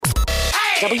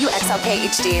WXLK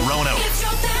HD. Rono. It's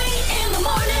your thing in the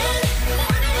morning.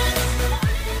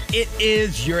 It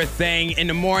is your thing in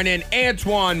the morning.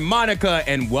 Antoine, Monica,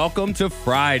 and welcome to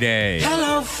Friday.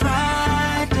 Hello,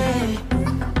 Friday.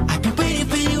 I've been waiting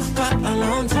for you for a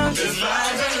long time.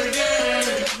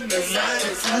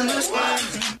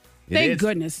 Thank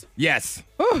goodness. Yes.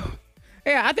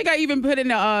 Yeah, I think I even put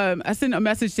in I sent a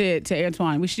message to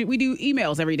Antoine. We do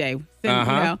emails every day.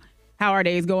 Send, how our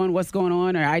day's going, what's going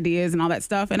on, our ideas and all that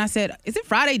stuff. And I said, is it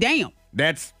Friday? Damn.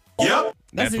 That's Yep.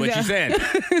 what you said.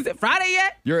 Is it Friday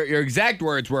yet? Your exact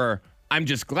words were, I'm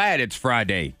just glad it's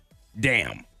Friday.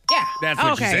 Damn. Yeah. That's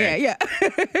what you said. Yeah.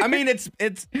 I mean, it's.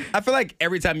 I feel like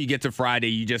every time you get to Friday,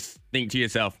 you just think to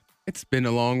yourself, it's been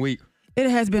a long week. It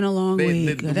has been a long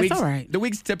week. That's weeks, all right. The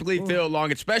weeks typically feel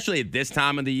long, especially at this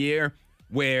time of the year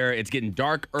where it's getting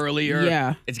dark earlier.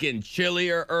 Yeah. It's getting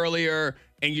chillier earlier,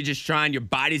 and you're just trying, your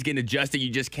body's getting adjusted. You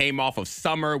just came off of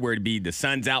summer where it'd be the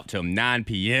sun's out till 9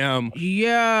 p.m.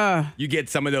 Yeah. You get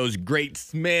some of those great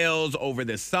smells over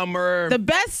the summer. The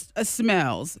best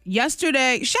smells.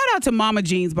 Yesterday, shout out to Mama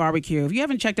Jean's Barbecue. If you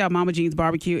haven't checked out Mama Jean's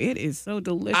Barbecue, it is so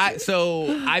delicious.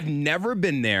 I've never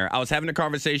been there. I was having a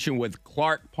conversation with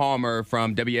Clark Palmer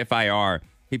from WFIR.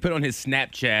 He put on his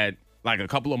Snapchat like a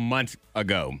couple of months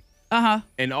ago.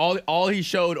 And all he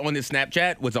showed on his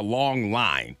Snapchat was a long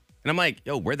line. And I'm like,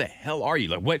 yo, where the hell are you?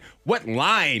 Like, what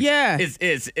line Yeah. is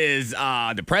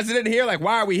the president here? Like,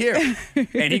 why are we here?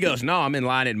 And he goes, no, I'm in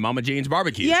line at Mama Jean's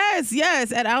Barbecue. Yes.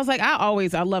 And I was like,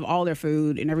 I love all their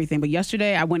food and everything. But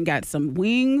yesterday I went and got some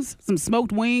wings, some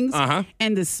smoked wings.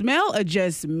 And the smell of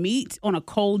just meat on a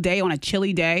cold day, on a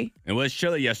chilly day. It was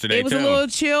chilly yesterday, It was too. a little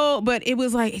chill, but it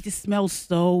was like, it just smells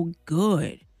so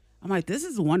good. I'm like, this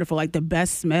is wonderful, like the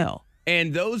best smell.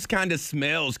 And those kind of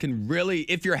smells can really,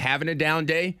 if you're having a down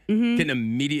day, can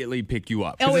immediately pick you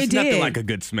up. 'Cause Oh, it it's nothing did. like a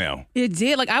good smell. It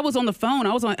did. Like, I was on the phone.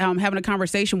 I was having a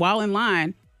conversation while in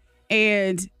line,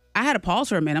 and I had to pause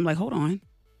for a minute. I'm like, hold on.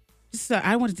 Just,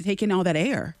 I wanted to take in all that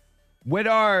air. What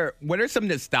are some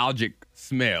nostalgic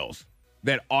smells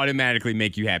that automatically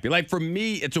make you happy? Like, for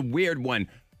me, it's a weird one.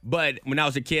 But when I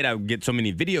was a kid, I would get so many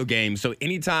video games. So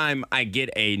anytime I get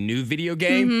a new video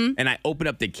game and I open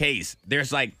up the case,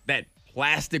 there's like that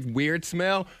plastic weird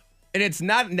smell. And it's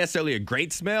not necessarily a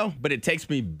great smell, but it takes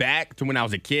me back to when I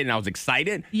was a kid and I was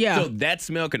excited. Yeah. So that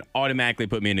smell can automatically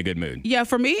put me in a good mood. Yeah,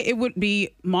 for me, it would be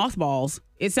mothballs.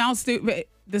 It sounds stupid.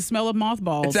 The smell of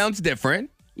mothballs. It sounds different.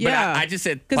 Yeah. But I just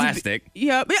said 'Cause plastic.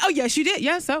 Yeah. Oh, yes, you did.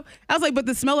 Yeah. So I was like, but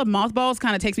the smell of mothballs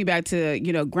kind of takes me back to,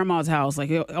 grandma's house.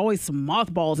 Like, always some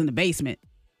mothballs in the basement.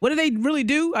 What do they really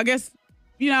do? I guess,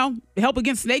 help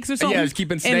against snakes or something. Yeah, it's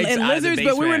keeping snakes and out of the lizards.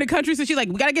 But we were in the basement. country, so she's like,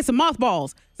 we got to get some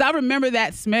mothballs. So I remember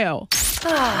that smell.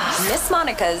 Miss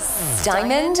Monica's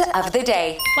Diamond of the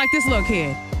Day. Like this little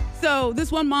kid. So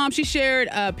this one mom, she shared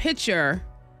a picture,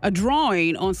 a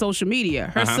drawing on social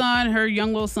media. Her son, her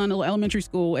young little son, little elementary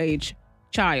school age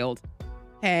child,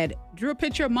 drew a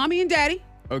picture of mommy and daddy.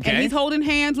 Okay. And he's holding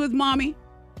hands with mommy.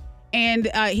 And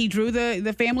he drew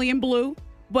the family in blue.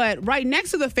 But right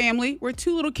next to the family were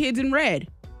two little kids in red.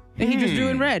 And he just drew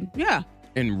in red. Yeah.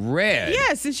 In red.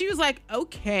 Yes. And she was like,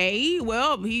 okay,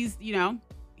 well, he's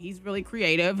really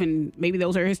creative. And maybe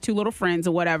those are his two little friends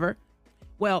or whatever.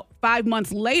 Well, 5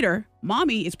 months later,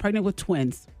 mommy is pregnant with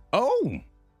twins. Oh.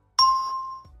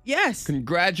 Yes.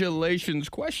 Congratulations,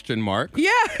 question mark.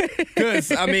 Yeah.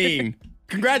 Because, I mean,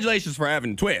 congratulations for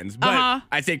having twins. But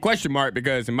I say question mark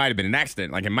because it might have been an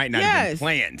accident. Like, it might not have been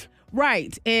planned.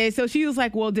 Right. And so she was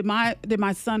like, well, did my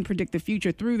son predict the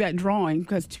future through that drawing?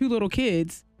 Because two little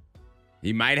kids.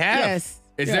 He might have. Yes.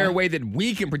 Is there a way that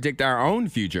we can predict our own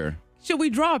future? Should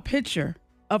we draw a picture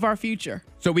of our future?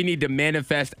 So we need to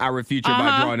manifest our future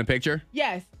by drawing a picture?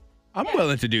 Yes. I'm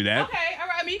willing to do that. Okay. All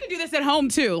right. I mean, you can do this at home,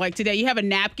 too. Like today, you have a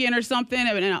napkin or something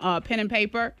and a pen and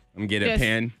paper. I'm getting a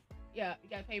pen. Yeah. You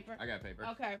got paper? I got paper.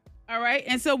 Okay. All right.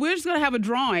 And so we're just going to have a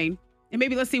drawing. And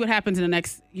maybe let's see what happens in the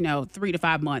next, 3 to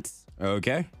 5 months.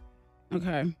 Okay.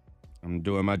 Okay. I'm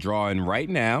doing my drawing right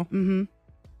now. Mm-hmm.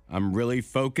 I'm really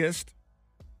focused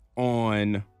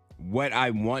on what I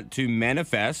want to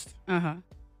manifest. Uh-huh.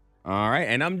 All right.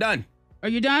 And I'm done. Are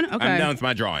you done? Okay. I'm done with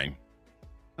my drawing.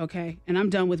 Okay. And I'm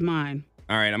done with mine.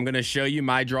 All right. I'm going to show you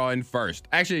my drawing first.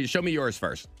 Actually, show me yours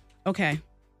first. Okay.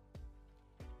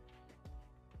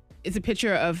 It's a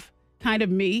picture of kind of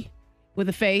me with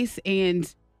a face,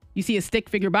 and you see a stick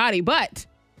figure body, but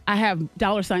I have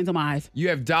dollar signs on my eyes. You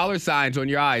have dollar signs on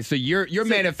your eyes. So you're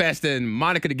manifesting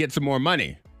Monica to get some more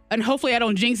money. And hopefully I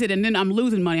don't jinx it, and then I'm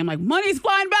losing money. I'm like, money's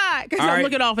flying by, because I'm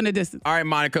looking off in the distance. All right,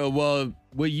 Monica. Well,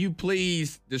 will you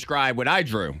please describe what I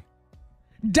drew?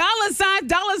 dollar signs,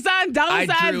 dollar signs, dollar I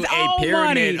signs, drew a all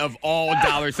pyramid money. of all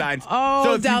dollar signs. All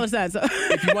So if dollar you, signs.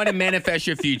 if you want to manifest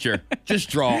your future, just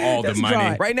draw all the Just draw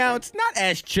money. it. Right now, it's not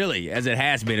as chilly as it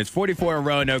has been. It's 44 in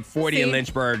Roanoke, 40 in See?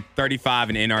 Lynchburg, 35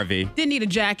 in NRV. Didn't need a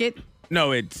jacket.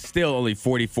 No, it's still only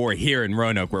 44 here in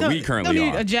Roanoke, where we currently don't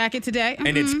need are. a jacket today.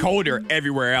 And it's colder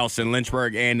everywhere else in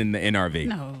Lynchburg and in the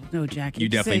NRV. no jacket. You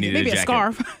Just definitely say- need a maybe jacket.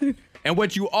 scarf. And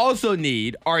what you also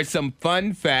need are some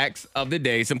fun facts of the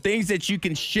day, some things that you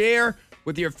can share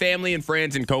with your family and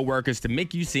friends and coworkers to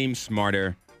make you seem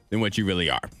smarter than what you really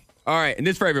are. All right, and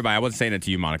this for everybody. I wasn't saying it to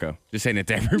you, Monica. Just saying it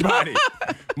to everybody.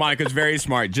 Monica's very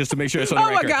smart, just to make sure it's on the Oh,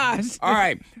 my record. gosh. All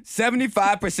right,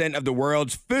 75% of the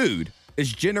world's food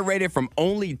is generated from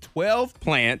only 12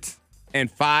 plants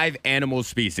and 5 animal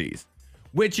species,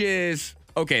 which is,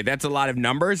 okay, that's a lot of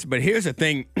numbers, but here's the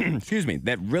thing, excuse me,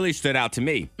 that really stood out to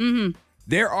me.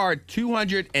 There are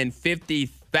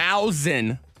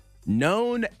 250,000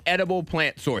 known edible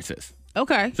plant sources.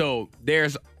 Okay. So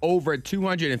there's over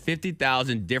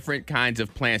 250,000 different kinds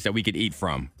of plants that we could eat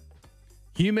from.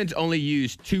 Humans only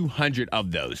use 200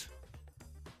 of those.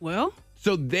 Well,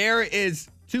 So there is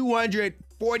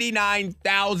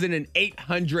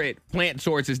 249,800 plant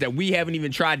sources that we haven't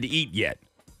even tried to eat yet.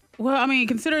 I mean,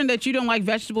 considering that you don't like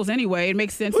vegetables anyway, it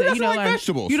makes sense Who that doesn't you know, like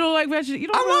vegetables? You don't like vegetables. You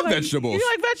don't I really love like, vegetables. You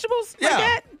like vegetables like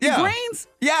that? Greens?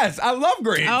 Yes, I love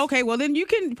greens. Oh, okay, well then you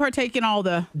can partake in all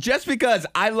the. Just because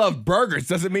I love burgers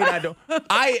doesn't mean I don't.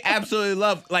 I absolutely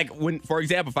love, like, when, for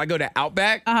example, if I go to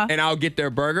Outback and I'll get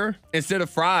their burger, instead of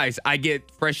fries, I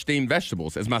get fresh steamed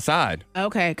vegetables as my side.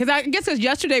 Okay, because I guess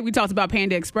yesterday we talked about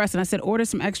Panda Express and I said order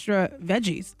some extra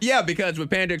veggies. Yeah, because with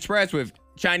Panda Express, with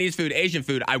Chinese food, Asian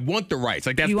food, I want the rice.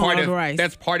 Like, that's You part want of the rice.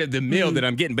 that's part of the meal that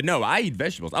I'm getting. But no, I eat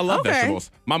vegetables. I love Okay.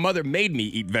 vegetables. My mother made me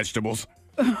eat vegetables.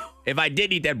 If I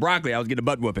did eat that broccoli, I was getting a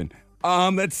butt whooping.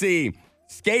 Let's see.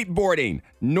 Skateboarding.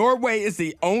 Norway is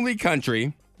the only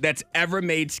country that's ever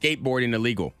made skateboarding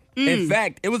illegal. In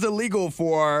fact, it was illegal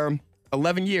for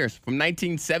 11 years, from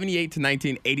 1978 to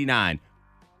 1989.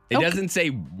 It Okay. doesn't say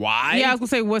why. Yeah, I was gonna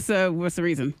say what's the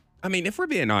reason? I mean, if we're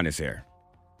being honest here,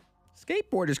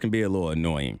 skateboarders can be a little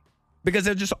annoying because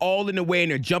they're just all in the way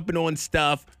and they're jumping on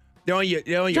stuff. They're on your I'm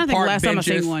trying to think park last time I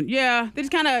benches. seen one. Yeah, they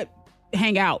just kind of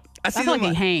hang out. I I see feel like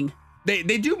them they like- hang.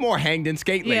 They do more hang than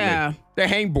skate lately. Yeah. They're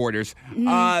hangboarders.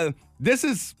 This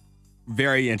is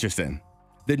very interesting.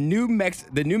 The New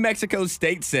Mexico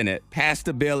State Senate passed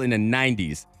a bill in the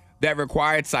 90s that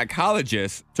required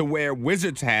psychologists to wear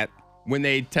wizard's hat when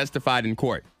they testified in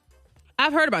court.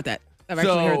 I've heard about that. I've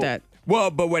actually heard that.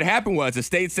 Well, but what happened was a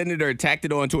state senator tacked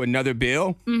it onto another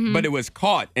bill, but it was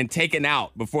caught and taken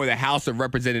out before the House of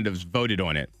Representatives voted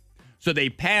on it. So they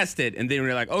passed it, and then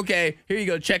they're like, okay, here you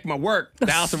go, check my work.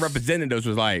 The House of Representatives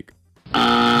was like,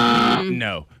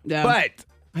 no. Yeah. But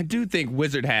I do think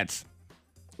wizard hats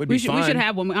would be We should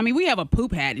have one. I mean, we have a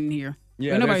poop hat in here.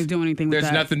 Yeah, but nobody's there's- doing anything with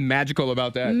There's that. nothing magical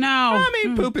about that. No. I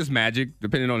mean, poop is magic,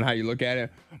 depending on how you look at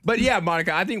it. But yeah,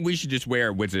 Monica, I think we should just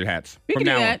wear wizard hats We from can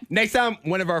do now on. that. Next time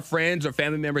one of our friends or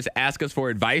family members ask us for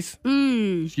advice,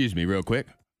 excuse me, real quick,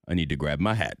 I need to grab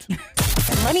my hat.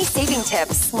 Money saving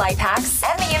tips, life hacks,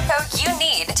 and the info you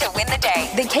need to win the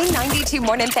day. The K92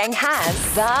 Morning Thing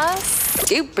has the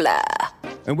Dupla.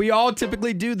 And we all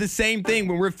typically do the same thing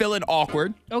when we're feeling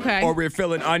awkward. Okay. Or we're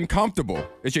feeling uncomfortable.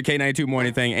 It's your K92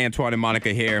 Morning Thing. Antoine and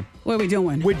Monica here. What are we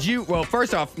doing? Would you, well,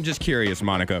 first off, I'm just curious,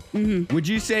 Monica. Would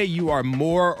you say you are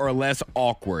more or less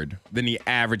awkward than the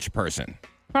average person?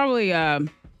 Probably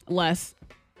less.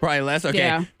 Probably less? Okay.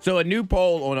 Yeah. So a new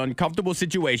poll on uncomfortable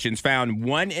situations found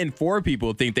 1 in 4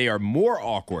 people think they are more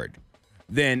awkward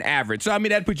than average. So, I mean,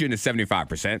 that puts you into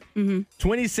 75%.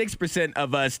 26%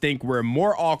 of us think we're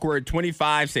more awkward.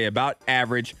 25 say about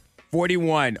average.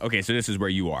 41, okay, so this is where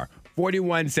you are.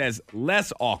 41 says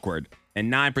less awkward,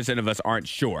 and 9% of us aren't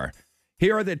sure.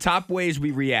 Here are the top ways we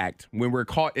react when we're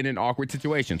caught in an awkward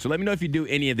situation. So let me know if you do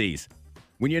any of these.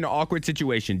 When you're in an awkward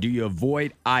situation, do you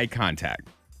avoid eye contact?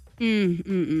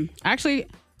 Actually,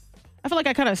 I feel like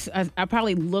I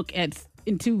probably look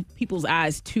into people's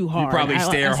eyes too hard. probably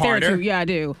stare I harder? Yeah, I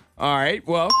do. All right.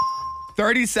 Well,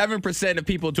 37% of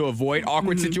people to avoid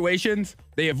awkward situations,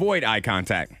 they avoid eye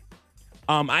contact.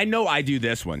 I know I do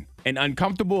this one. An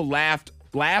uncomfortable laugh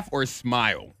or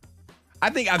smile. I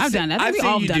think I've done that. I I've think seen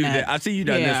we've all you done do that. I've seen you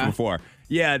done this Yeah. before.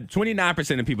 Yeah,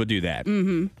 29% of people do that.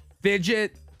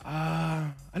 Fidget.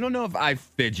 I don't know if I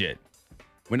fidget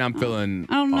when I'm feeling.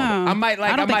 I don't know. I might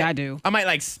like. I don't think I do. I might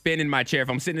like spin in my chair if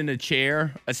I'm sitting in a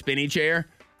chair, a spinny chair.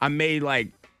 I may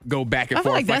like go back and I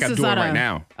feel forth like I'm just doing out right of,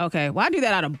 now. Okay, well, I do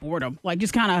that out of boredom. Like,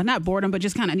 just kind of, not boredom, but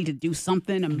just kind of need to do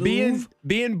something and move.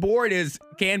 Being bored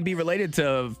can be related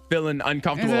to feeling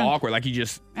uncomfortable or awkward. Like you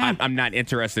just, I'm not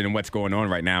interested in what's going on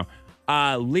right now.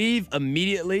 Leave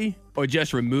immediately or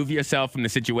just remove yourself from the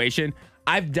situation.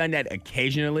 I've done that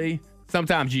occasionally.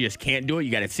 Sometimes you just can't do it.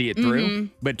 You got to see it through.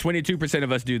 But 22%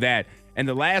 of us do that. And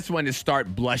the last one is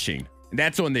start blushing.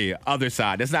 That's on the other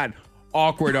side. That's not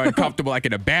awkward or uncomfortable like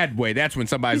in a bad way. That's when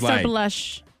somebody's like,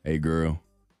 blush. hey, girl,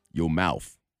 your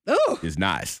mouth Ooh. is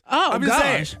nice. Oh, I'm just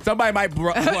saying, somebody might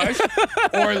blush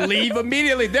or leave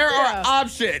immediately. There are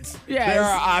options. Yes. There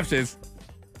are options.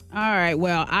 All right.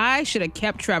 Well, I should have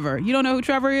kept Trevor. You don't know who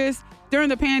Trevor is? During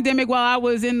the pandemic, while I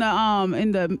was in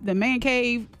the man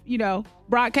cave,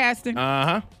 broadcasting,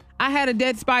 Uh-huh. I had a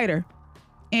dead spider,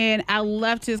 and I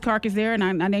left his carcass there, and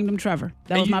I named him Trevor.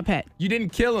 That was my pet. You didn't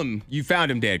kill him. You found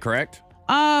him dead, correct?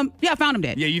 Yeah, I found him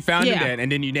dead. Yeah, you found him dead,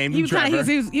 and then you named him Trevor.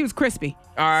 He was crispy.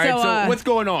 All right, so what's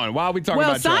going on? Why are we talking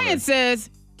about Trevor? Well, science says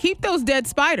keep those dead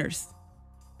spiders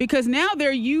because now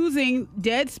they're using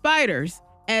dead spiders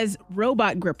as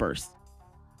robot grippers.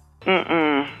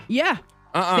 Yeah.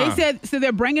 They said, so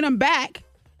they're bringing them back.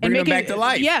 Bringing them back to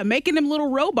life. Yeah, making them little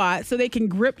robots so they can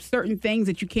grip certain things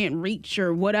that you can't reach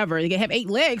or whatever. They can have 8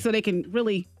 legs so they can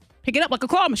really pick it up like a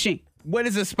claw machine. What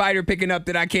is a spider picking up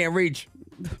that I can't reach?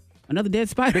 Another dead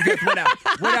spider. Because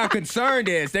what our concern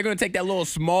is, they're going to take that little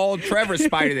small Trevor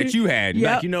spider that you had.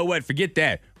 Yep. Like, you know what? Forget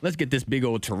that. Let's get this big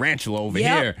old tarantula over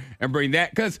here and bring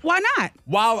that. Because why not?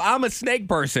 While I'm a snake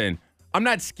person, I'm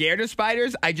not scared of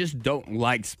spiders. I just don't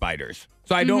like spiders.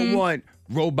 So I don't want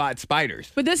robot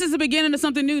spiders. But this is the beginning of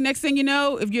something new. Next thing you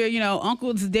know, if your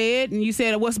uncle's dead and you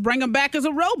said, let's bring him back as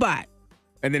a robot.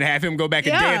 And then have him go back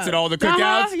and dance at all the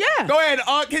cookouts? Yeah. Go ahead,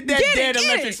 hit that dead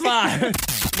electric slide.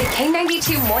 The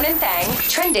K92 Morning Thang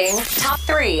trending top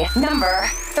 3. Number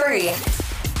 3.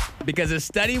 Because a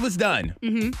study was done,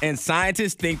 and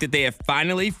scientists think that they have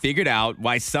finally figured out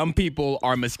why some people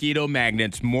are mosquito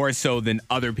magnets more so than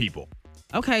other people.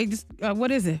 Okay, just what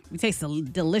is it? It tastes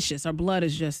delicious. Our blood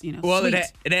is just, Well, sweet.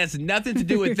 it has nothing to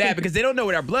do with that because they don't know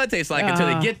what our blood tastes like until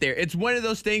they get there. It's one of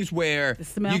those things where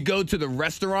you go to the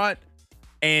restaurant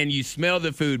and you smell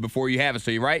the food before you have it.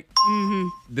 So you're right?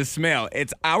 The smell.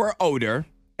 It's our odor,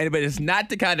 but it's not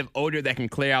the kind of odor that can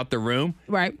clear out the room.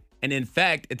 Right. And in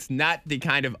fact, it's not the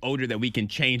kind of odor that we can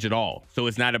change at all. So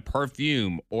it's not a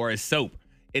perfume or a soap.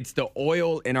 It's the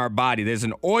oil in our body. There's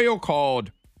an oil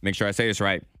called, make sure I say this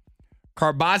right,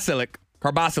 carboxylic.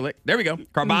 There we go.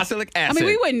 Carboxylic acid. I mean,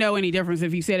 we wouldn't know any difference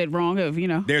if you said it wrong.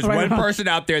 There's one person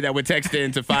out there that would text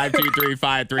in to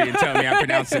 52353 and tell me I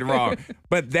pronounced it wrong.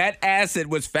 But that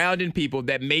acid was found in people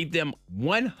that made them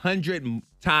 100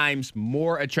 times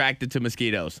more attracted to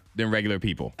mosquitoes than regular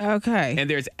people. Okay. And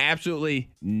there's absolutely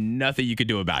nothing you could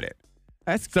do about it.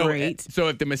 That's great. So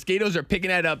if the mosquitoes are picking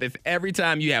that up, if every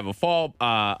time you have a fall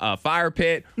a fire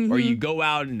pit or you go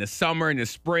out in the summer and the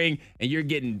spring and you're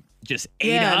getting just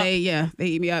ate up, they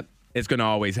eat me up. it's going to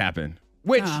always happen.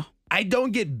 Which I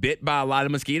don't get bit by a lot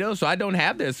of mosquitoes, so I don't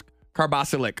have this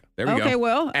carboxylic. There we go. Okay,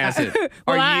 well, acid.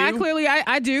 well, Are you? clearly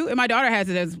I do, and my daughter has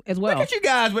it as well. Look at you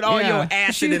guys with all your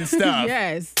acid and stuff.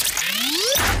 Yes.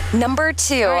 Number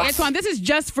 2. All right, Antoine, this is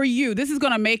just for you. This is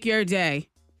going to make your day.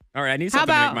 All right, I need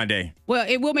something to make my day. Well,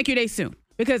 it will make your day soon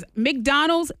because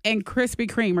McDonald's and Krispy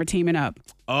Kreme are teaming up.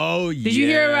 Oh, yeah. Did you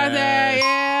hear about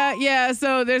that? Yeah.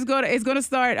 So it's going to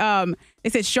start.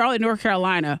 It said Charlotte, North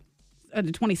Carolina, the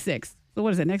 26th. So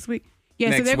what is it, next week? Yeah.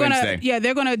 Next so Wednesday.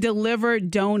 they're gonna deliver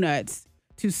donuts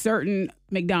to certain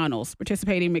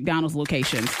participating McDonald's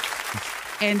locations,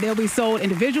 and they'll be sold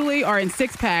individually or in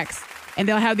 6-packs, and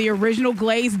they'll have the original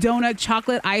glazed donut,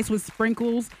 chocolate ice with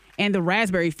sprinkles, and the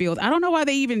raspberry field. I don't know why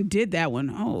they even did that one.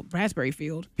 Oh, raspberry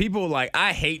field. People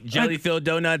I hate jelly-filled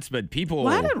donuts, but people...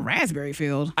 Why the raspberry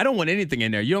field? I don't want anything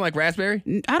in there. You don't like raspberry?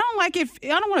 I don't like it.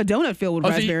 I don't want a donut filled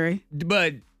with raspberry.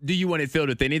 But do you want it filled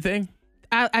with anything?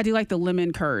 I do like the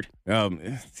lemon curd.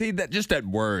 See, that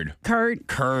word. Curd.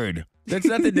 Curd. There's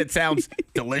nothing that sounds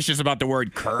delicious about the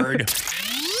word curd.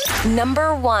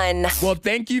 Number 1. Well,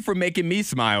 thank you for making me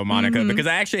smile, Monica, because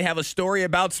I actually have a story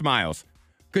about smiles.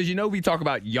 Because, we talk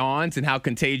about yawns and how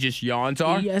contagious yawns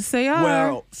are. Yes, they are.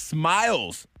 Well,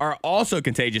 smiles are also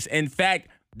contagious. In fact,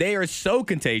 they are so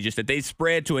contagious that they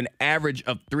spread to an average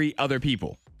of 3 other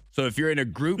people. So if you're in a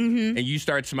group and you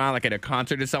start smiling like at a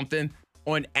concert or something,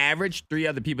 on average, 3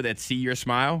 other people that see your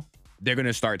smile, they're going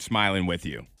to start smiling with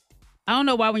you. I don't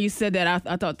know why when you said that,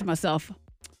 I thought to myself,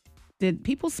 did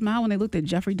people smile when they looked at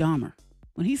Jeffrey Dahmer?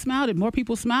 when he smiled, did more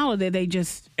people smile, or did they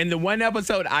just? In the one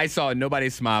episode I saw, nobody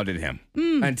smiled at him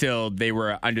until they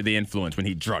were under the influence when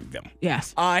he drugged them.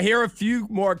 Yes. Here are a few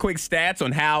more quick stats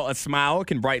on how a smile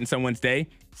can brighten someone's day.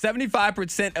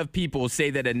 75% of people say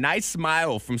that a nice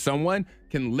smile from someone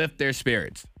can lift their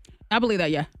spirits. I believe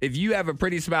that, yeah. If you have a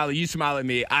pretty smile and you smile at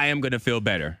me, I am going to feel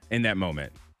better in that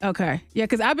moment. Okay. Yeah,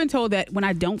 because I've been told that when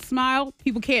I don't smile,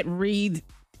 people can't read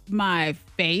my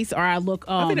face, or I look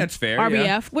I think that's fair, RBF,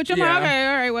 yeah. which I'm Yeah. like, okay,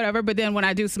 all right, whatever. But then when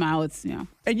I do smile, it's, And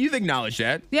you've acknowledged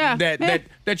that. Yeah.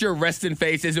 That your resting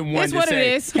face isn't one It's to what it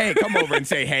say, is. hey, come over and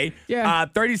say hey. Yeah.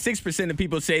 36% of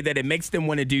people say that it makes them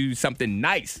want to do something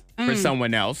nice for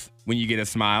someone else when you get a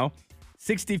smile.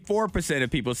 64%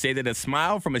 of people say that a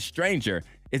smile from a stranger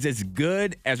is as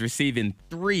good as receiving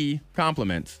 3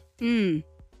 compliments.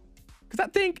 Because I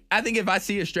think if I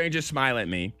see a stranger smile at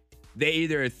me, they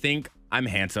either think I'm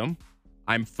handsome,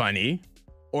 I'm funny,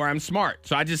 or I'm smart.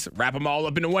 So I just wrap them all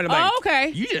up into one. I'm like, okay.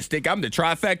 You just think I'm the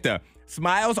trifecta.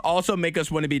 Smiles also make us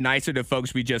want to be nicer to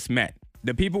folks we just met.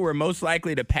 The people we're most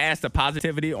likely to pass the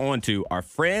positivity on to are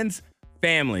friends,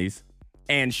 families,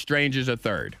 and strangers a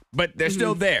third. But they're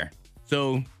still there.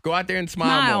 So go out there and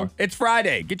smile more. It's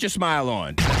Friday. Get your smile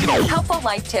on. Helpful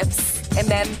life tips. And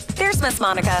then there's Miss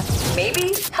Monica.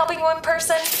 Maybe helping one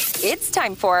person. It's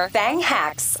time for Bang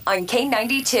Hacks on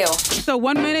K92. So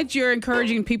 1 minute you're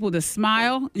encouraging people to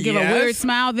smile, give a Yes. weird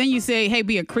smile. Then you say, hey,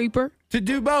 be a creeper. To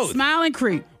do both. Smile and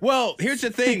creep. Well, here's the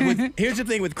thing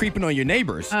with creeping on your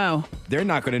neighbors. Oh. They're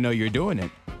not going to know you're doing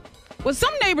it. Well,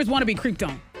 some neighbors want to be creeped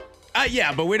on.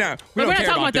 Yeah, but we don't we're not care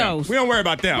talking about them. those. We don't worry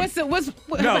about them. What's No.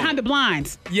 behind the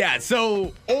blinds? Yeah,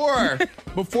 so or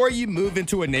before you move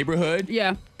into a neighborhood,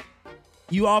 Yeah.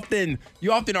 you often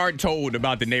aren't told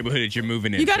about the neighborhood that you're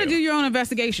moving into. You got to do your own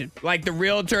investigation. Like the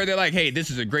realtor, they're like, hey, this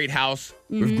is a great house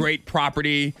with great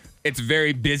property. It's a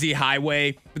very busy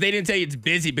highway. But they didn't tell you it's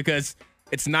busy because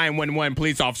it's 911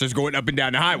 police officers going up and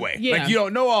down the highway. Yeah. Like you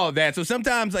don't know all of that. So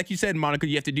sometimes, like you said, Monica,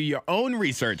 you have to do your own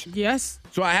research. Yes.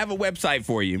 So I have a website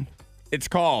for you. It's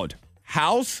called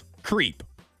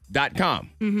housecreep.com.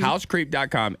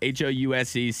 Housecreep.com.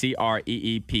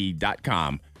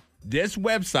 HOUSECREEP.com. This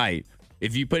website,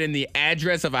 if you put in the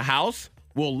address of a house,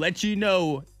 will let you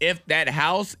know if that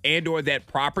house and or that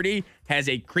property has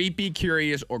a creepy,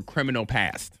 curious, or criminal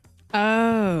past.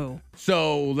 Oh.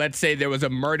 So let's say there was a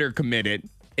murder committed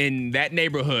in that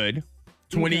neighborhood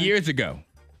 20 years ago.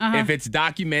 If it's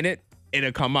documented,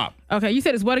 it'll come up. Okay. You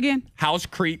said it's what again?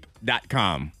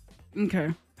 Housecreep.com. Okay.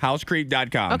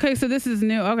 Housecreep.com. Okay. So this is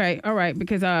new. Okay. All right.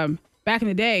 Because back in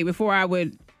the day, before I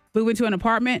would move into an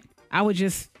apartment, I would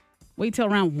just wait till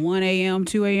around 1 a.m.,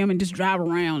 2 a.m. and just drive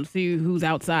around, see who's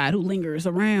outside, who lingers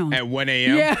around. At 1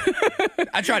 a.m.? Yeah.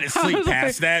 I try to sleep was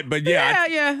past like, that, but yeah.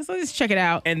 Yeah. So just check it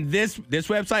out. And this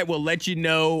website will let you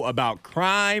know about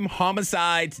crime,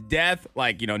 homicides, death,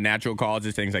 like, natural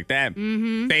causes, things like that.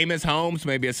 Famous homes,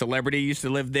 maybe a celebrity used to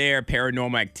live there,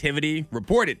 paranormal activity,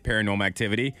 reported paranormal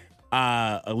activity,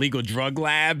 illegal drug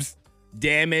labs,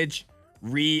 damage,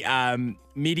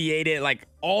 mediated, like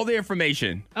all the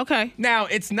information. Okay. Now,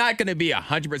 it's not going to be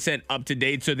 100% up to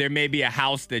date, so there may be a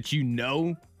house that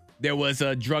there was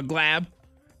a drug lab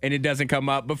and it doesn't come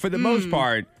up. But for the most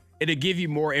part, it'll give you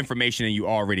more information than you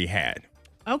already had.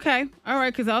 Okay. All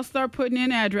right. Because I'll start putting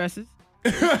in addresses.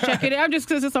 Check it out just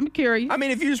because I'm curious. I mean,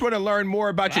 if you just want to learn more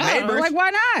about your neighbors, Like, why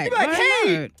not? you're like, Why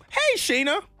hey, not?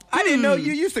 Sheena, I didn't know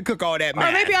you used to cook all that Or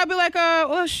math. maybe I'll be like,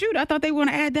 well, shoot, I thought they want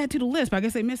to add that to the list, but I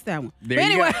guess they missed that one. There But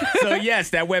you anyway. go. So,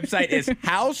 yes, that website is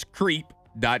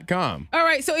housecreep.com. All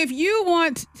right, so if you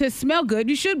want to smell good,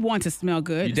 you should want to smell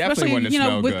good. You definitely especially, want to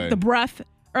smell with good. the breath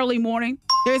early morning.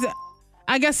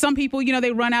 I guess some people,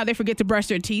 they run out, they forget to brush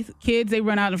their teeth. Kids, they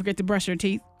run out and forget to brush their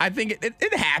teeth. I think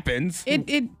it happens.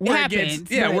 It Where happens.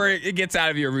 where it gets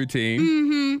out of your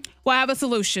routine. Well, I have a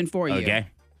solution for you. Okay.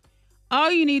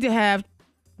 All you need to have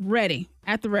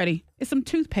at the ready, is some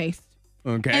toothpaste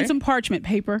Okay. and some parchment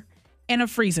paper and a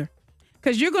freezer.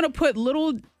 Because you're going to put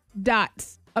little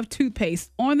dots of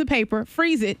toothpaste on the paper,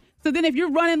 freeze it. So then if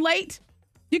you're running late,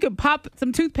 you can pop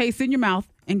some toothpaste in your mouth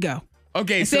and go.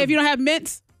 Okay. And say if you don't have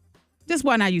mints, just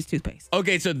why not use toothpaste?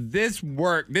 Okay, so this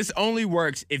only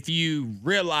works if you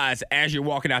realize as you're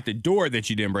walking out the door that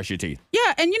you didn't brush your teeth.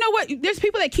 Yeah, and you know what? There's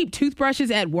people that keep toothbrushes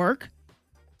at work.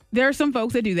 There are some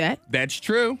folks that do that. That's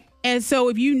true. And so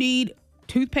if you need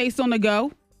toothpaste on the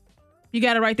go, you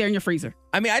got it right there in your freezer.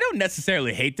 I mean, I don't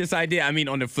necessarily hate this idea. I mean,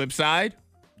 on the flip side,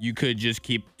 you could just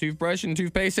keep toothbrush and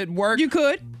toothpaste at work. You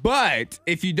could. But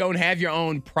if you don't have your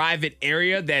own private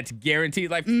area that's guaranteed,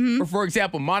 like for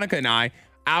example, Monica and I,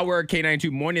 our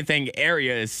K92 Morning Thing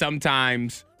area is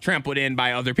sometimes trampled in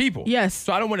by other people. Yes.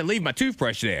 So I don't want to leave my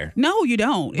toothbrush there. No, you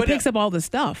don't. It But, picks up all the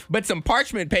stuff. But some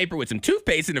parchment paper with some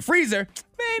toothpaste in the freezer,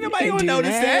 man, nobody Can't gonna do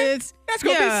notice that. That's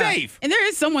gonna be safe. And there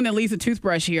is someone that leaves a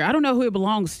toothbrush here. I don't know who it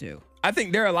belongs to. I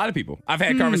think there are a lot of people. I've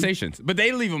had conversations, but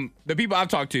they leave them. The people I've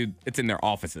talked to, it's in their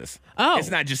offices. Oh. It's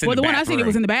not just in well, the one I bathroom. seen it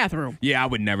was in the bathroom. Yeah, I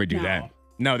would never do No. that.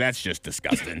 No, that's just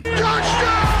disgusting.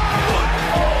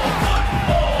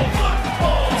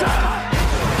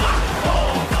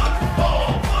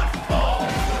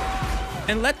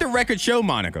 And let the record show,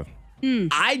 Monica,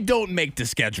 I don't make the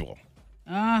schedule.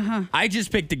 Uh-huh. I just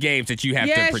pick the games that you have to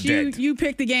Yes, predict. you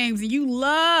pick the games and you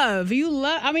love.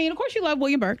 I mean, of course you love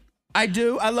William Burke. I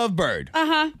do. I love Bird.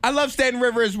 Uh-huh. I love Stanton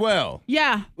River as well.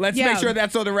 Yeah. Let's yeah. make sure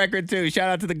that's on the record, too. Shout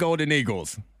out to the Golden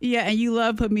Eagles. Yeah, and you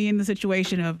love put me in the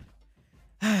situation of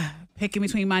picking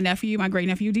between my great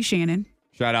nephew, D. Shannon,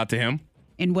 Shout out to him.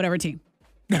 and whatever team.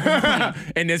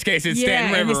 In this case, it's Yeah, Stanton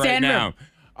and River it's right Stanton now. River.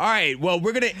 All right. Well,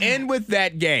 we're going to end with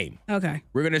that game. Okay.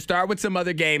 We're going to start with some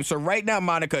other games. So right now,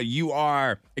 Monica, you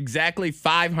are exactly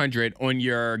 500 on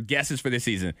your guesses for this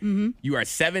season. Mm-hmm. You are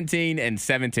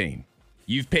 17-17.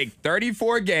 You've picked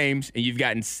 34 games and you've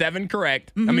gotten 7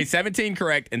 correct. Mm-hmm. I mean, 17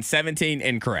 correct and 17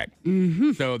 incorrect.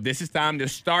 So this is time to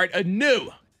start anew.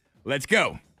 Let's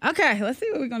go. Okay, let's see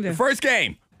what we're going to do. First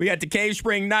game, we got the Cave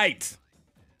Spring Knights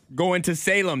going to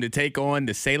Salem to take on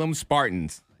the Salem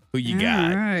Spartans. Who you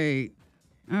got?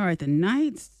 All right, the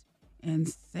Knights and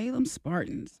Salem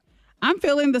Spartans. I'm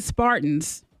feeling the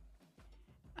Spartans.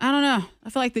 I don't know. I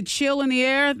feel like the chill in the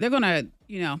air, they're going to,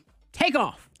 take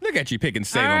off. Look at you picking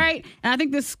Salem. All right. And I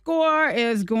think the score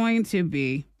is going to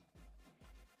be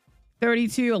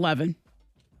 32-11.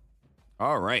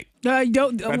 All right.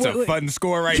 That's a fun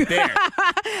score right there.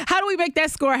 How do we make that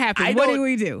score happen? What do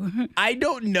we do? I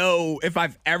don't know if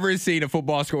I've ever seen a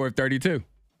football score of 32.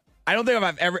 I don't know if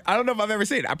I've ever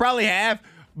seen it. I probably have,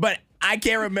 but I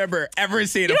can't remember ever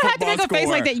seeing You a don't have to football make a score face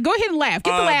like that. Go ahead and laugh.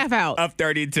 Get the laugh out. of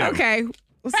 32. Okay.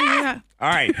 We'll see. All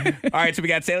right. All right. So we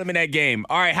got Salem in that game.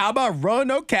 All right. How about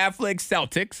Roanoke Catholic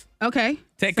Celtics Okay.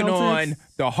 taking Celtics. on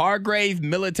the Hargrave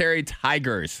Military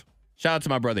Tigers? Shout out to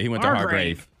my brother. He went to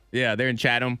Hargrave. Yeah, they're in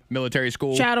Chatham Military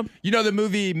School. Chatham. You know the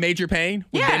movie Major Payne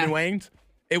with Yeah. Damon Wayans?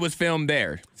 It was filmed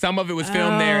there. Some of it was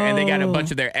filmed there, and they got a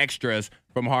bunch of their extras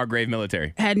from Hargrave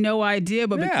Military. Had no idea,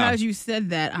 but Yeah. because you said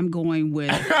that, I'm going with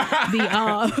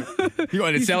the You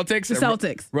going to Celtics? The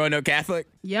Celtics. Roanoke Catholic?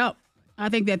 Yep. I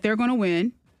think that they're going to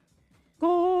win.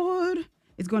 God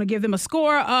is going to give them a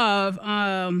score of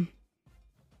for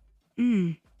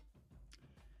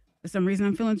some reason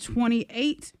I'm feeling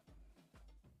 28.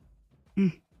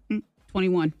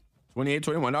 21.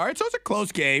 28-21. All right, so it's a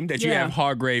close game that you Yeah. have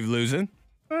Hargrave losing.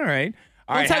 All right.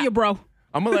 All I'll right. tell you, bro.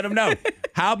 I'm going to let them know.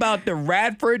 How about the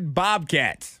Radford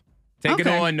Bobcats taking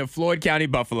Okay. on the Floyd County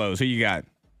Buffaloes? Who you got?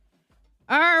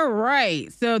 All right.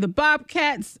 So the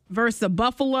Bobcats versus the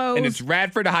Buffaloes. And it's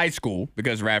Radford High School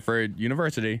because Radford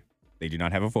University, they do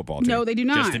not have a football team. No, they do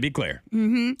not. Just to be clear.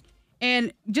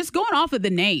 And just going off of the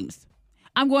names,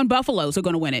 I'm going Buffaloes are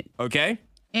going to win it. Okay?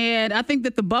 And I think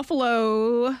that the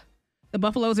Buffaloes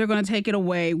are going to take it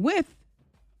away with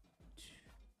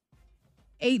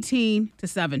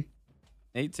 18-7.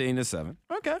 18-7.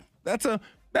 Okay. That's a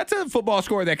football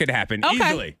score that could happen Okay.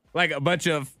 easily. Like a bunch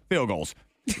of field goals.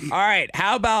 All right.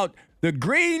 How about the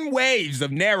Green Waves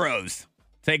of Narrows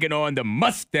taking on the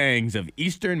Mustangs of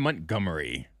Eastern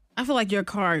Montgomery? I feel like your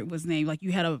car was named, like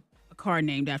you had a car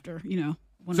named after,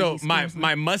 one So of these my schools.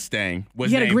 my You Mustang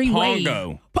was had a named Green Wave.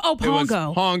 Pongo. Oh, It was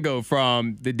Pongo. Pongo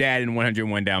from the Dad in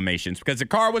 101 Dalmatians because the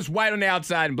car was white on the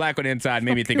outside and black on the inside.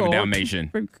 Made me think of a Cool. Dalmatian.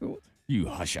 Pretty cool. You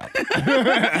hush up.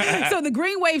 So the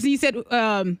Green Waves, and you said,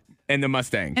 And the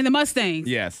Mustangs. and the Mustangs.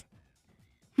 Yes.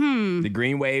 The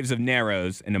Green Waves of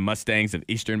Narrows and the Mustangs of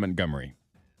Eastern Montgomery.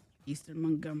 Eastern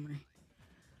Montgomery.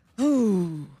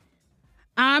 Ooh.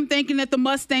 I'm thinking that the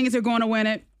Mustangs are going to win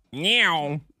it.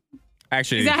 Meow.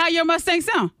 Actually, Is that how your Mustang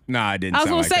sound? nah, it didn't I was sound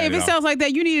going like to say, that if at it all. sounds like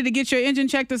that, you needed to get your engine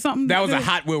checked or something. That was a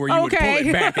Hot Wheel where you would pull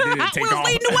it back and then it'd Hot take Wheels off.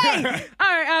 leading the way. All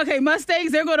right, okay.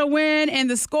 Mustangs, they're going to win, and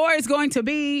the score is going to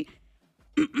be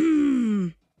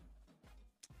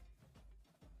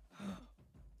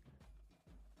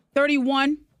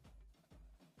 31-25.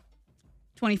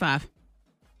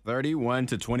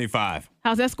 31-25.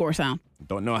 How's that score sound?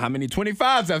 Don't know how many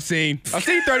 25s I've seen. I've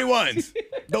seen 31s.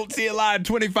 Don't see a lot of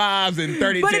 25s and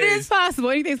 32s. But it is possible.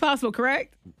 Anything's possible,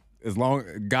 correct? As long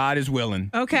God is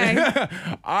willing. Okay.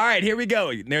 All right, here we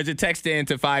go. There's a text in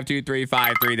to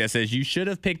 52353 that says you should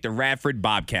have picked the Radford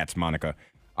Bobcats, Monica.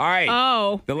 All right.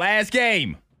 Oh. The last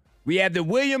game. We have the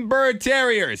William Byrd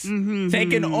Terriers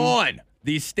taking on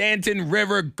the Stanton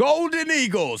River Golden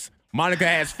Eagles. Monica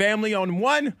has family on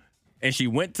one, and she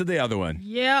went to the other one.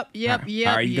 Yep.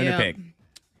 How are you going to pick?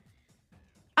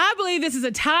 I believe this is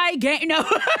a tie game. No.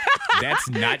 That's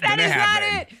not going to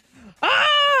happen.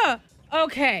 Not it.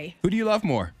 Okay. Who do you love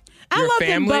more? I Your love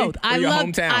family them both. Or your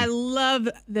hometown? I love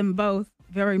them both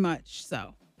very much.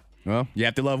 So. Well, you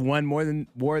have to love one more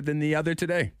than the other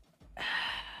today.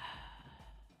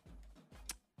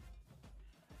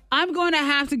 I'm going to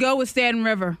have to go with Staten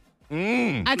River.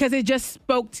 Because it just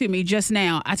spoke to me just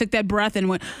now. I took that breath and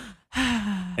went.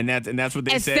 And that's what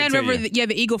they At said Staten to River, you.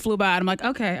 the eagle flew by. And I'm like,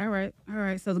 okay, all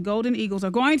right. So the Golden Eagles are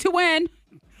going to win.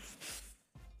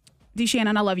 D.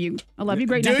 Shannon, I love you. I love you.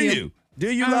 Great Do nephew. you?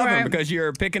 Do you All love him right. because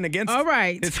you're picking against All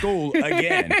right. his school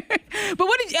again?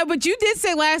 But you did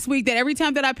say last week that every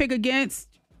time that I pick against,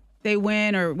 they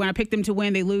win, or when I pick them to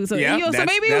win, they lose. So, Yeah, so that's-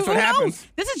 maybe that's who what knows? happens.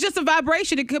 This is just a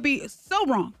vibration. It could be so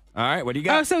wrong. All right, what do you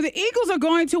got? So the Eagles are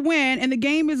going to win, and the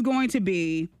game is going to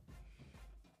be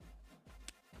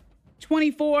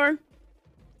 24-16.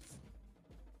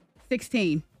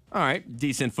 All right,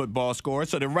 decent football score.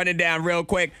 So to run it down real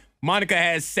quick, Monica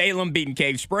has Salem beating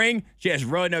Cave Spring. She has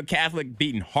Roanoke Catholic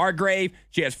beating Hargrave.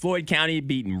 She has Floyd County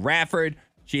beating Radford.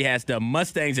 She has the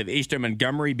Mustangs of Eastern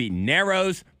Montgomery beating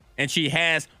Narrows. And she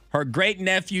has her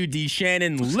great-nephew, D.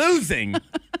 Shannon, losing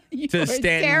to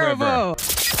Staten Terrible. River.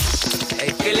 Hey,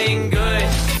 feeling good.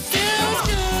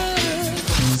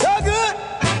 So good.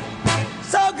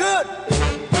 So good.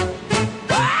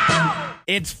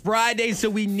 It's Friday, so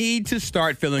we need to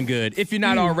start feeling good, if you're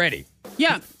not already.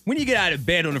 Yeah. When you get out of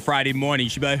bed on a Friday morning, you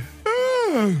should be like,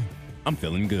 I'm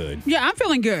feeling good. Yeah, I'm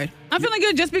feeling good. I'm feeling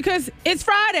good just because it's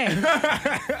Friday.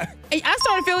 I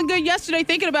started feeling good yesterday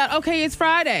thinking about, okay, it's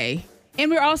Friday. And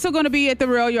we're also going to be at the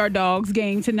Rail Yard Dogs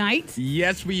game tonight.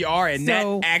 Yes, we are. And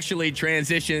So- that actually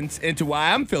transitions into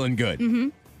why I'm feeling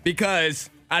good. Because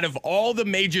out of all the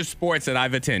major sports that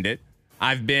I've attended,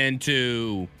 I've been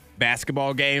to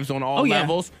basketball games on all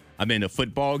levels. I've been to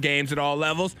football games at all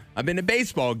levels. I've been to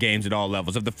baseball games at all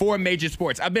levels. Of the four major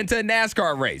sports, I've been to a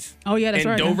NASCAR race. Oh, yeah, that's in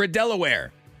right. Dover,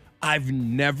 Delaware. I've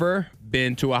never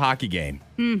been to a hockey game.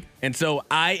 And so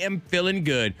I am feeling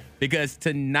good because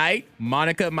tonight,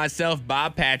 Monica, myself,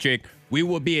 Bob Patrick, we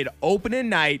will be at opening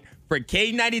night for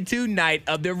K92 night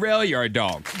of the Rail Yard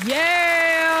Dogs.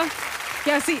 Yeah.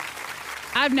 Yeah, see,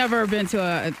 I've never been to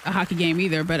a hockey game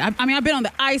either, but I mean, I've been on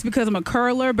the ice because I'm a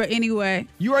curler, but anyway.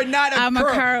 You are not I'm a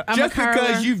curler. I'm Just a curler.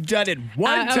 because you've done it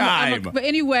one time, but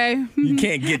anyway. you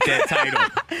can't get that title.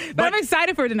 But I'm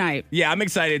excited for tonight. Yeah, I'm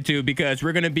excited too because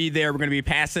we're going to be there. We're going to be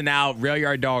passing out Rail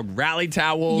Yard Dog rally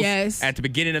towels Yes. at the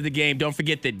beginning of the game. Don't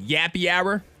forget that Yappy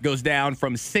Hour goes down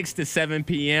from 6 to 7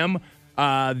 p.m.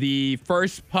 The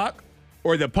first puck,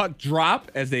 or the puck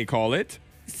drop, as they call it.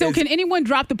 So can anyone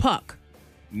drop the puck?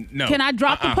 No. Can I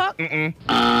drop the puck?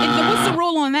 What's the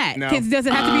rule on that? No. Does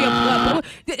it have to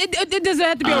be does it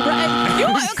have to be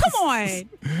come on.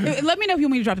 Let me know if you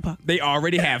want me to drop the puck. They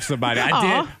already have somebody.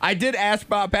 I did ask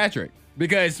Bob Patrick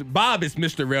because Bob is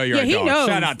Mr. Rail Yard Yeah, he Dog. knows.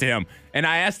 Shout out to him. And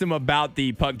I asked him about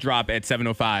the puck drop at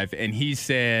 7:05, and he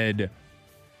said,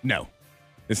 no,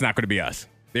 it's not going to be us.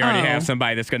 They already have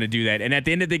somebody that's going to do that. And at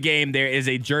the end of the game, there is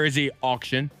a jersey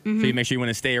auction. So you make sure you want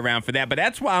to stay around for that. But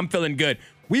that's why I'm feeling good.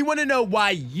 We want to know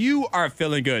why you are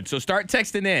feeling good. So start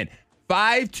texting in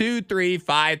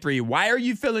 52353. Why are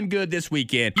you feeling good this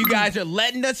weekend? You guys are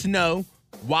letting us know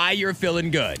why you're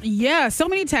feeling good. Yeah, so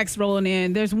many texts rolling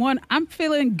in. There's one, I'm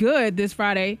feeling good this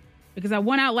Friday because I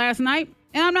went out last night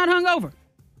and I'm not hungover.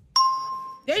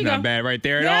 There you go. Not bad right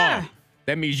there at Yeah. all.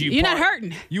 That means You're not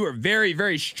hurting. You are very,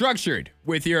 very structured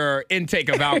with your intake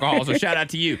of alcohol. So shout out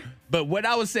to you. But what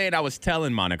I was saying, I was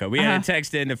telling Monica, we had a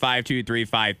text in to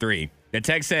 52353. The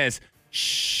text says,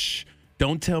 shh,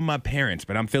 don't tell my parents,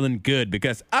 but I'm feeling good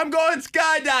because I'm going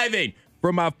skydiving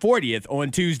for my 40th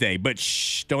on Tuesday. But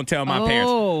shh, don't tell my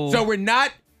parents. So we're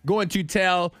not going to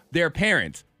tell their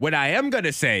parents. What I am going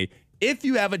to say, if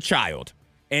you have a child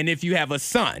and if you have a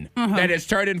son that is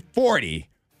turning 40,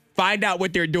 find out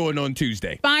what they're doing on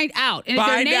Tuesday. Find out. And if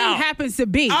Find their name out. happens to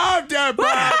be. I'm done, bro.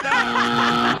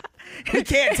 We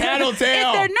can't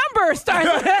tattletale. If their number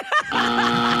starts with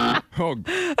Oh,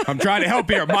 I'm trying to help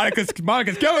here. Monica's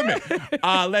killing me.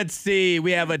 Let's see.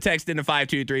 We have a text in to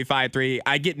 52353.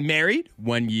 I get married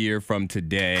 1 year from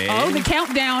today. Oh, the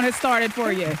countdown has started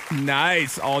for you.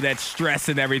 Nice. All that stress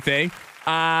and everything.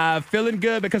 Feeling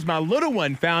good because my little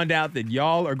one found out that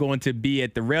y'all are going to be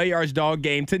at the Rail Yards Dog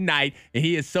game tonight, and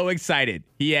he is so excited.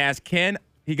 He asked, can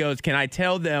I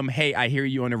tell them, hey, I hear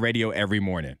you on the radio every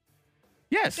morning?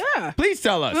 Yes. Yeah. Please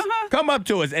tell us. Come up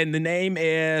to us. And the name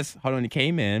is, hold on, it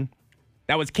came in.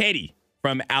 That was Katie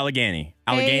from Allegheny. Hey,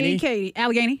 Allegheny? Katie.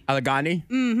 Allegheny. Allegheny?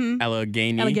 Mm-hmm.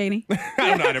 Allegheny. Allegheny. I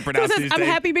don't know how to pronounce these I'm things.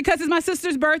 happy because it's my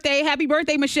sister's birthday. Happy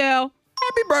birthday, Michelle.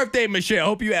 Happy birthday, Michelle.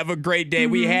 Hope you have a great day.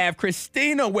 We have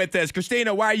Christina with us.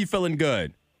 Christina, why are you feeling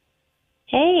good?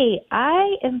 Hey,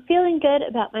 I am feeling good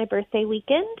about my birthday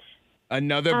weekend.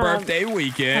 Another birthday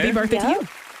weekend. Happy birthday to you.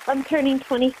 I'm turning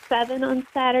 27 on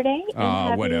Saturday. and Oh,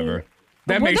 having whatever.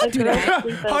 That Well, makes don't do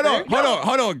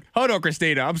that. Hold on,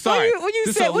 Christina. I'm sorry. What you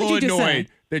just said? a What'd little you just annoyed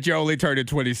say? that you're only turning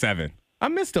 27. I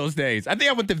miss those days. I think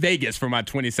I went to Vegas for my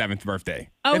 27th birthday.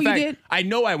 Oh, In you fact, did? I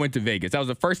know I went to Vegas. That was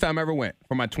the first time I ever went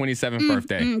for my 27th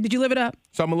birthday. Did you live it up?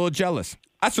 So I'm a little jealous.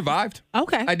 I survived.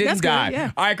 Okay. I didn't That's good, die.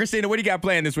 yeah. All right, Christina, what do you got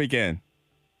planned this weekend?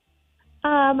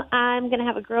 I'm going to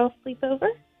have a girls' sleepover,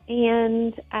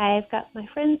 and I've got my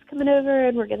friends coming over,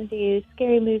 and we're going to do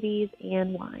scary movies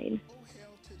and wine.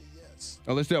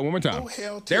 Oh, let's do it one more time.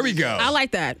 There we go. I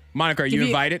like that. Monica, are you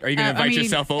invited? Are you going to invite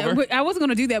yourself over? I wasn't going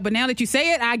to do that, but now that you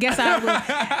say it, I guess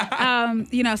I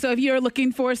will. So if you're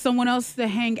looking for someone else to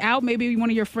hang out, maybe one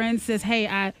of your friends says, hey,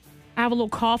 I have a little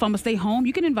cough, I'm going to stay home.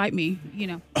 You can invite me,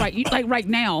 right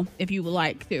now if you would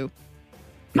like to.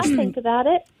 I'll think about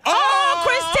it. Oh,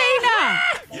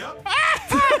 Christina!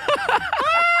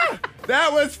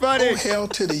 That was funny. Oh, hell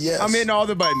to the yes. I'm hitting all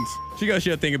the buttons.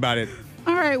 She'll think about it.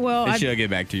 All right, well, And she'll get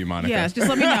back to you, Monica. yes, just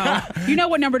let me know. You know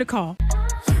what number to call.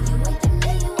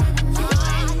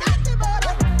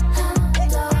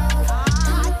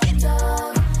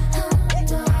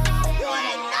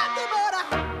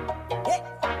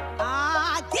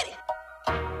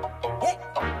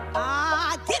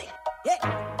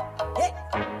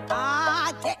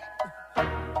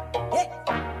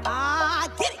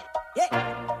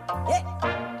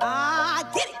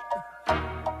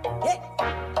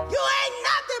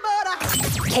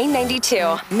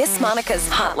 K92, Miss Monica's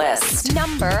Hot List.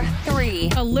 Number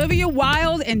 3. Olivia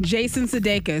Wilde and Jason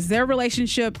Sudeikis. Their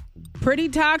relationship pretty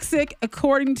toxic,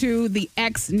 according to the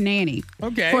ex-nanny.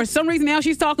 Okay. For some reason, now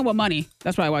she's talking about money.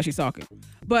 That's probably why she's talking.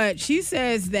 But she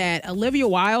says that Olivia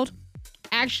Wilde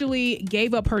actually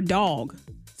gave up her dog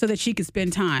so that she could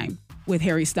spend time with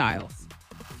Harry Styles.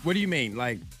 What do you mean?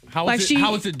 How Like is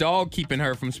the dog keeping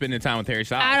her from spending time with Harry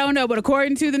Styles? I don't know, but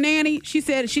according to the nanny, she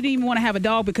said she didn't even want to have a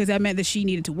dog because that meant that she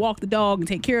needed to walk the dog and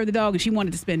take care of the dog, and she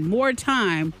wanted to spend more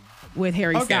time with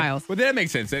Harry Styles. Well, that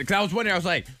makes sense. Because I was wondering, I was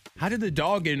like, how did the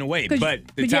dog get in the way? 'Cause- But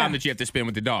the but time yeah. that you have to spend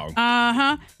with the dog.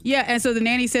 Uh-huh. Yeah, and so the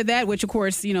nanny said that, which, of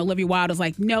course, Olivia Wilde was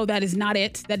like, no, that is not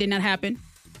it. That did not happen.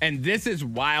 And this is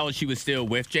while she was still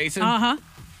with Jason? Uh-huh.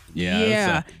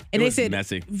 Yeah. And it they was said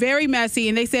messy. very messy.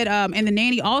 And they said, and the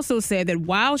nanny also said that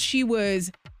while she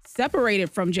was separated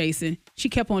from Jason, she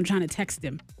kept on trying to text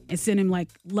him and send him like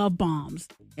love bombs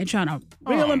and trying to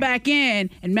reel him back in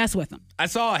and mess with him. I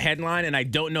saw a headline, and I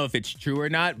don't know if it's true or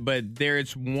not, but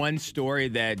there's one story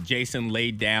that Jason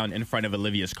laid down in front of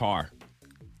Olivia's car.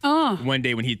 One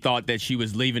day when he thought that she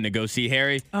was leaving to go see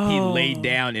Harry, he laid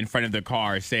down in front of the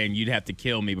car saying, you'd have to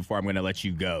kill me before I'm going to let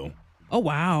you go. Oh,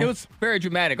 wow. It was very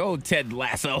dramatic. Oh, Ted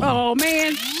Lasso. Oh,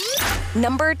 man.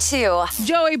 Number 2.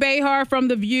 Joey Behar from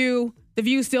The View. The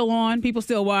View's still on. People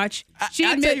still watch. I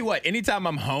tell you what, anytime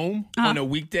I'm home on a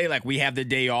weekday, like we have the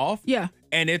day off, Yeah.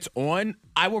 and it's on,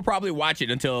 I will probably watch it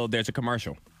until there's a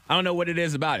commercial. I don't know what it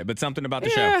is about it, but something about the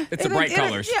show. It's the bright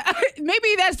colors. Yeah,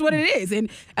 maybe that's what it is. And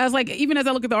I was like, even as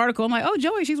I look at the article, I'm like, oh,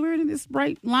 Joey, she's wearing this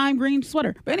bright lime green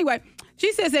sweater. But anyway,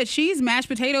 she says that she's mashed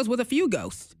potatoes with a few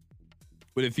ghosts.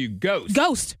 With a few ghosts.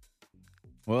 Ghost.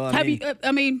 Well, I Have mean, you?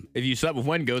 I mean, if you slept with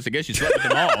one ghost, I guess you slept with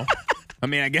them all. I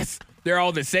mean, I guess they're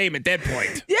all the same at that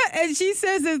point. yeah. And she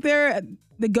says that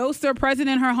the ghosts are present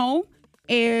in her home,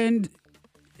 and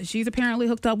she's apparently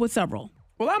hooked up with several.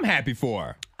 Well, I'm happy for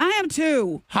her. I am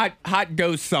too. Hot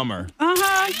ghost summer.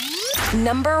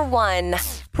 Number 1.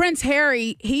 Prince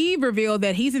Harry, he revealed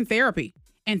that he's in therapy,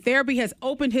 and therapy has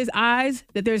opened his eyes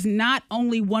that there's not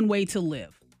only one way to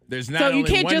live. There's not So only you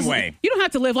can't one just way. You don't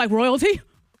have to live like royalty.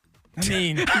 I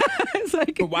mean, It's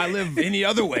like, but why live any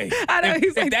other way? I know,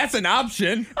 he's if like- that's an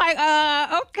option.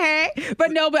 okay.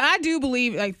 But I do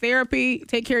believe like therapy,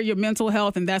 take care of your mental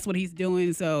health, and that's what he's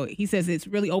doing. So he says it's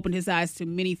really opened his eyes to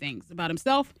many things about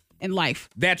himself and life.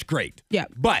 That's great. Yeah.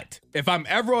 But if I'm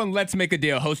ever on Let's Make a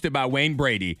Deal hosted by Wayne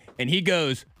Brady and he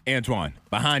goes, Antoine,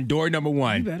 behind door number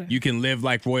 1, you can live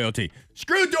like royalty.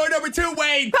 Screw door number 2,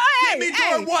 Wayne. Hey, Give me hey.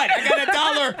 door 1. I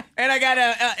got $1 and I got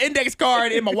an index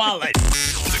card in my wallet.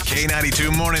 The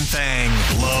K92 Morning Thing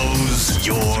blows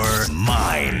your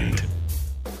mind.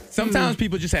 Sometimes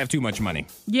people just have too much money.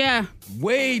 Yeah.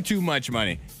 Way too much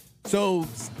money. So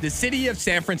the city of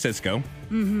San Francisco,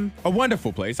 a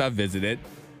wonderful place. I've visited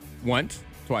once,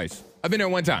 twice, I've been there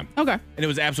one time. Okay. And it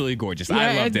was absolutely gorgeous. Yeah,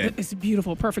 I loved it. It's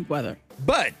beautiful, perfect weather.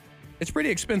 But it's pretty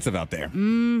expensive out there.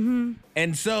 Mm-hmm.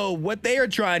 And so what they are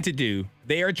trying to do,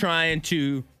 they are trying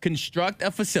to construct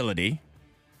a facility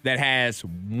that has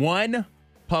one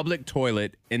public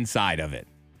toilet inside of it.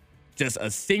 Just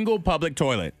a single public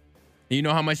toilet. You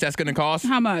know how much that's going to cost?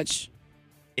 How much?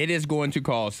 It is going to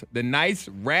cost the nice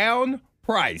round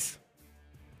price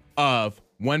of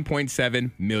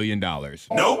 $1.7 million. Nope.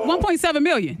 $1.7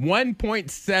 million.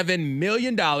 $1.7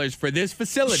 million for this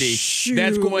facility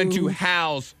that's going to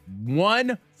house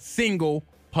one single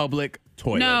public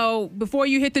toilet. No, before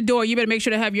you hit the door, you better make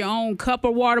sure to have your own cup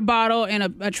or water bottle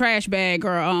and a trash bag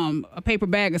or a paper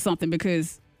bag or something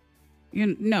because, we're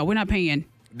not paying.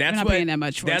 We're not paying that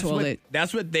much for a toilet.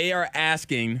 That's what they are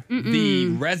asking the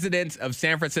residents of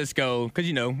San Francisco, because,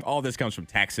 all this comes from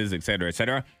taxes, et cetera, et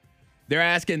cetera. They're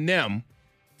asking them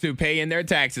to pay in their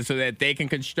taxes so that they can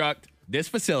construct this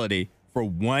facility for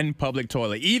one public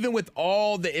toilet, even with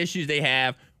all the issues they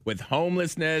have with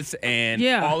homelessness and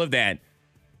all of that.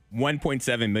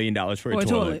 $1.7 million for a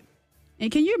toilet.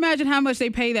 And can you imagine how much they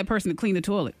pay that person to clean the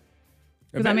toilet?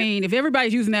 Because, if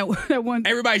everybody's using that one.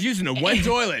 Everybody's using the one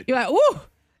toilet. You're like, ooh,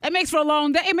 that makes for a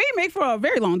long day. It may make for a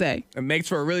very long day. It makes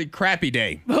for a really crappy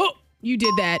day. Oh, you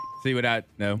did that. See what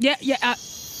no? Yeah.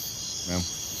 No.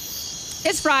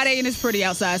 It's Friday and it's pretty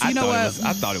outside. So you know what?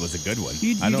 I thought it was a good one.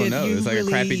 I don't know. It was like a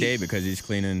crappy day because he's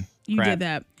cleaning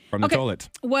crap from the toilets.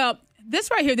 Well, this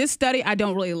right here, this study I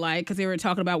don't really like because they were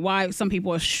talking about why some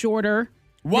people are shorter.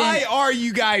 Why are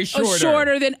you guys shorter?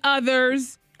 Shorter than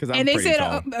others. Because I'm pretty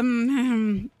tall. Go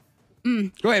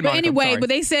ahead, Monica. But anyway, but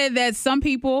they said that some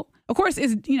people, of course,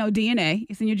 it's DNA,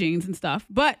 it's in your genes and stuff,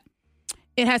 but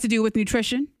it has to do with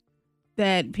nutrition.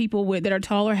 That people that are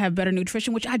taller have better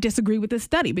nutrition, which I disagree with this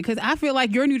study because I feel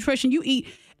like your nutrition, you eat.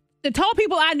 The tall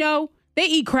people I know, they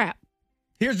eat crap.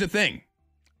 Here's the thing.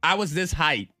 I was this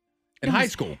height in high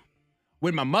school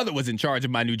when my mother was in charge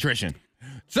of my nutrition.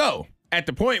 So at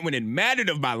the point when it mattered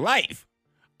of my life,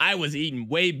 I was eating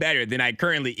way better than I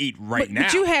currently eat now.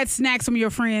 But you had snacks from your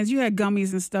friends. You had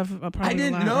gummies and stuff. I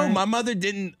didn't know. Right? My mother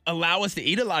didn't allow us to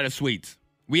eat a lot of sweets.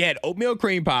 We had oatmeal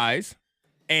cream pies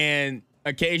and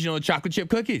occasional chocolate chip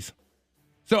cookies.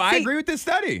 So I agree with this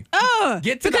study.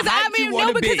 Get to the height you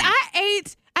want to be. Because I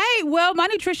ate well, my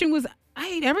nutrition was, I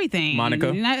ate everything. Monica?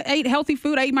 And I ate healthy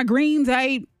food. I ate my greens. I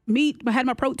ate meat. I had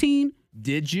my protein.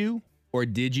 Did you or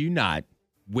did you not,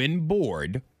 when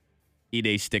bored, eat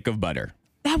a stick of butter?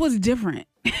 That was different.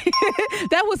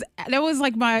 that was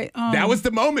like my. That was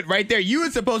the moment right there. You were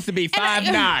supposed to be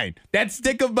 5'9". That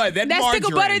stick of butter. That stick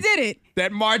of butter did it.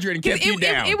 That margarine kept you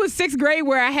down. It was 6th grade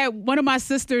where I had one of my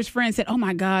sister's friends said, "Oh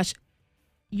my gosh,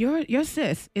 your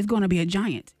sis is going to be a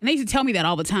giant." And they used to tell me that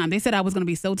all the time. They said I was going to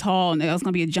be so tall and that I was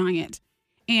going to be a giant.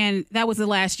 And that was the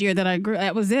last year that I grew.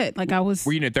 That was it. Like I was.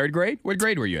 Were you in the 3rd grade? What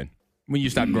grade were you in when you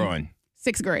stopped growing?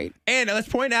 6th grade. And let's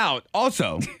point out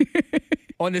also.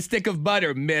 On the stick of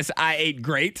butter, Miss, I ate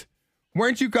great.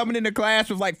 Weren't you coming into class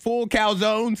with like full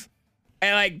calzones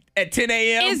at 10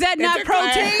 a.m.? Is that not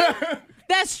protein?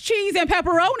 That's cheese and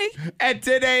pepperoni. At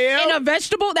 10 a.m.? And a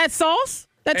vegetable, that sauce,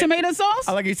 that tomato sauce.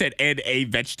 I like you said, and a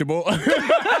vegetable.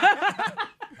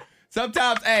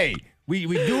 Sometimes, hey, we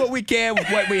do what we can with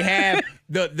what we have.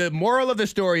 The moral of the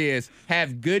story is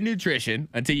have good nutrition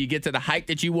until you get to the height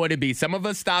that you want to be. Some of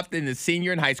us stopped in the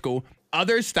senior in high school.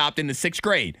 Others stopped in the 6th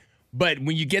grade. But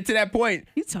when you get to that point,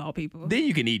 you tall people, then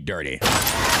you can eat dirty.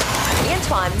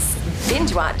 Antoine's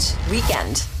Binge Watch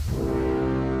Weekend.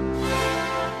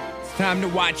 It's time to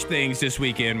watch things this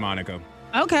weekend, Monica.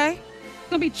 Okay. It's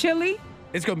going to be chilly.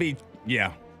 It's going to be,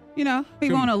 yeah.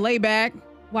 People want to lay back,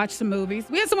 watch some movies.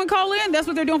 We had someone call in. That's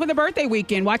what they're doing for their birthday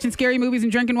weekend, watching scary movies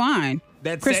and drinking wine.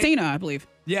 That's Christina, I believe.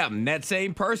 Yeah, and that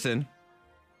same person,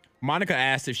 Monica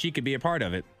asked if she could be a part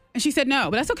of it. And she said no,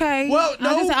 but that's okay. Well,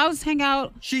 no. I'll just hang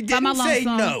out. She didn't say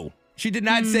no. She did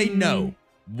not say no.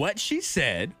 What she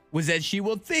said was that she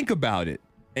will think about it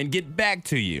and get back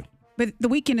to you. But the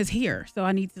weekend is here, so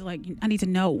I need to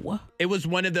know. It was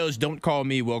one of those don't call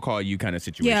me, we'll call you kind of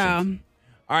situations. Yeah.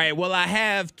 All right, well, I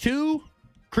have 2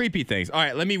 creepy things. All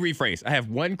right, let me rephrase. I have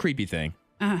 1 creepy thing,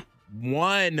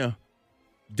 1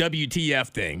 WTF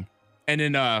thing, and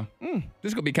then this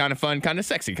is going to be kind of fun, kind of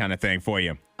sexy kind of thing for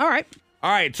you. All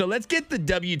right, so let's get the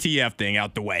WTF thing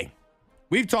out the way.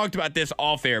 We've talked about this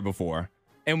off air before,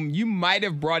 and you might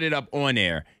have brought it up on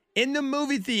air. In the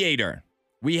movie theater,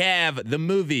 we have the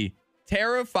movie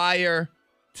Terrifier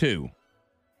 2.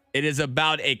 It is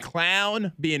about a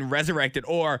clown being resurrected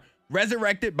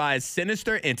by a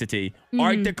sinister entity.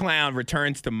 Art the Clown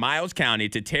returns to Miles County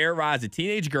to terrorize a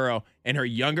teenage girl and her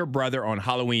younger brother on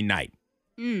Halloween night.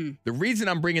 The reason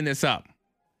I'm bringing this up,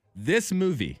 this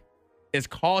movie is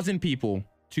causing people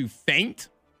to faint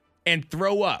and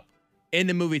throw up in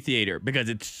the movie theater because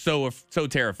it's so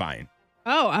terrifying.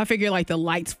 Oh, I figure like the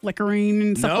lights flickering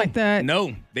and stuff like that.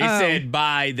 No, they said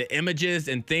by the images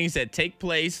and things that take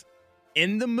place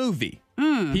in the movie,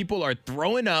 people are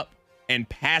throwing up and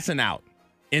passing out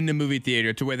in the movie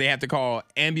theater to where they have to call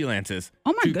ambulances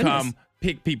to come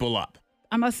pick people up.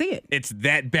 I must see it. It's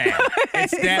that bad.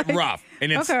 It's that rough.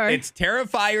 And it's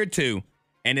Terrifier 2,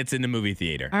 and it's in the movie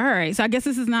theater. All right. So I guess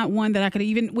this is not one that I could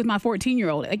even, with my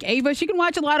 14-year-old. Like Ava, she can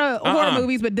watch a lot of horror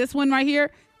movies, but this one right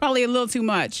here, probably a little too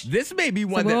much. This may be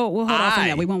one so we'll hold off on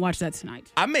that. We won't watch that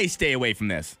tonight. I may stay away from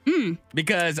this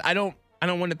because I don't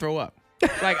want to throw up.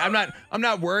 Like I'm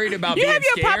not worried about being scared.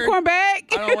 You have your popcorn bag.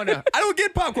 I don't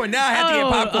get popcorn. Now I have to get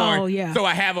popcorn. Oh, yeah. So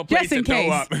I have a place to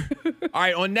throw up. Case. All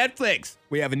right, on Netflix,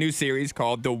 we have a new series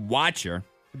called The Watcher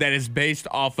that is based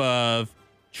off of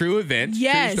true events,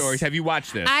 true stories. Have you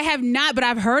watched this? I have not, but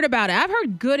I've heard about it. I've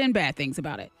heard good and bad things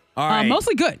about it. All right.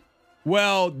 Mostly good.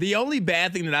 Well, the only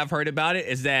bad thing that I've heard about it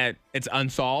is that it's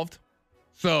unsolved.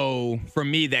 So for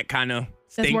me, that kind of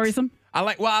stinks. That's worrisome. I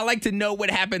like to know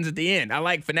what happens at the end. I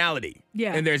like finality.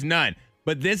 Yeah. And there's none.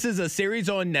 But this is a series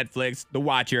on Netflix, The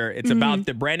Watcher. It's about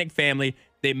the Brannick family.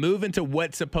 They move into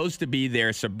what's supposed to be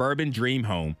their suburban dream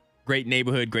home. Great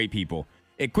neighborhood, great people.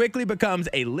 It quickly becomes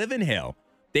a living hell.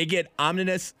 They get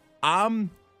ominous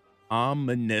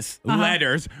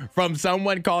letters from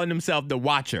someone calling himself The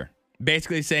Watcher.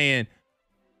 Basically saying,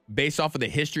 based off of the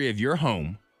history of your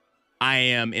home, I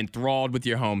am enthralled with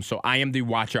your home, so I am the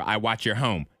watcher. I watch your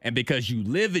home. And because you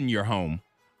live in your home,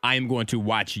 I am going to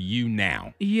watch you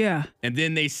now. Yeah. And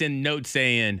then they send notes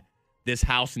saying, this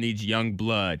house needs young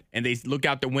blood. And they look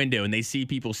out the window and they see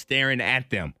people staring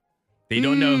at them. They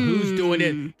don't know who's doing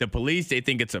it. The police, they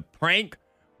think it's a prank.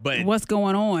 But what's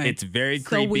going on? It's very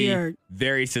creepy, weird.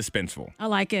 Very suspenseful. I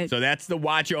like it. So that's The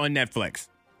Watcher on Netflix.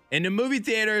 In the movie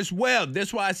theaters, well, this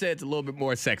is why I said it's a little bit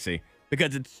more sexy.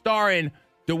 Because it's starring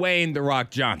Dwayne "The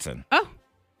Rock" Johnson. Oh.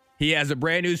 He has a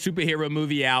brand new superhero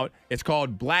movie out. It's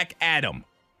called Black Adam.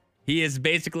 He is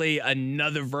basically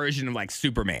another version of like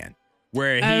Superman,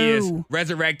 where he is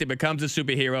resurrected, becomes a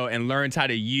superhero, and learns how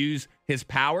to use his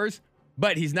powers.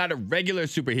 But he's not a regular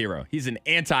superhero. He's an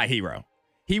anti-hero.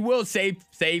 He will save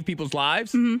people's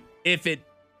lives if it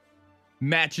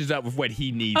matches up with what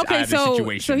he needs out of the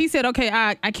situation. So he said, okay,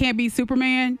 I can't be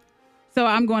Superman, so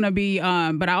I'm going to be,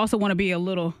 but I also want to be a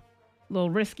little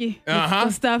risky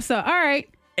with stuff. So, all right.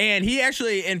 And he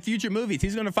actually, in future movies,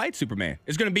 he's going to fight Superman.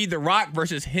 It's going to be The Rock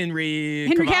versus Henry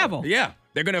Cavill. Yeah,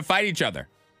 they're going to fight each other.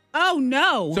 Oh,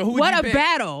 no. So what a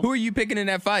battle. Who are you picking in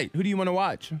that fight? Who do you want to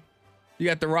watch? You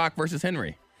got The Rock versus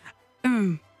Henry.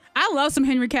 I love some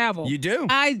Henry Cavill. You do?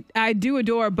 I do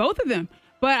adore both of them.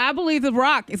 But I believe The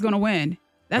Rock is going to win.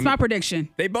 That's my prediction.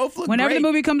 They both look Whenever great the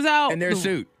movie comes out. in their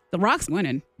suit. The Rock's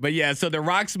winning. But yeah, so The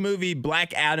Rock's movie,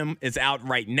 Black Adam, is out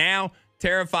right now.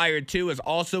 Terrifier 2 is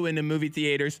also in the movie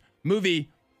theaters.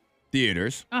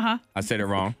 I said it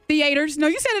wrong. Theaters. No,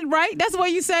 you said it right. That's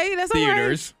what you say. That's all right.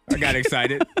 Theaters. I got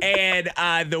excited. And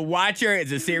The Watcher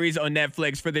is a series on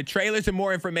Netflix. For the trailers and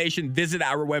more information, visit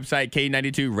our website,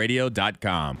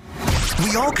 K92radio.com.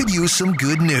 We all could use some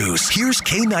good news. Here's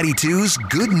K92's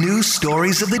good news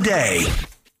stories of the day.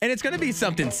 And it's going to be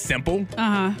something simple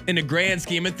in the grand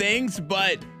scheme of things,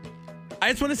 but I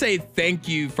just want to say thank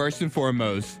you first and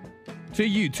foremost to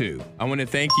YouTube. I want to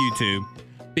thank YouTube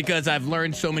because I've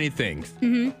learned so many things.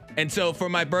 And so for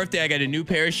my birthday, I got a new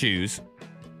pair of shoes,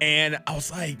 and I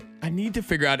was like, I need to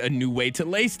figure out a new way to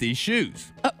lace these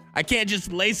shoes. I can't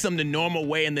just lace them the normal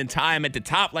way and then tie them at the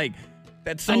top. Like,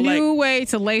 that's so a new way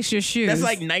to lace your shoes. That's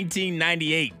like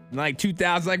 1998, like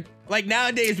 2000. Like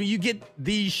nowadays, when you get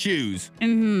these shoes,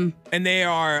 and they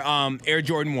are Air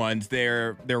Jordan 1s,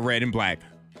 they're red and black.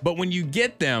 But when you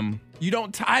get them, you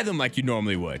don't tie them like you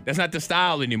normally would. That's not the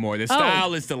style anymore. The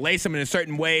style is to lace them in a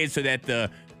certain way so that the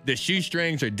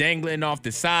shoestrings are dangling off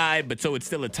the side, but so it's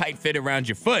still a tight fit around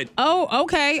your foot. Oh,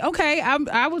 okay.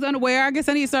 I was unaware. I guess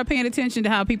I need to start paying attention to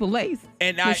how people lace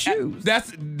their shoes.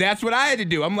 That's what I had to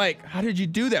do. I'm like, how did you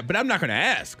do that? But I'm not going to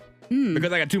ask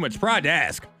because I got too much pride to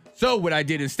ask. So what I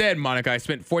did instead, Monica, I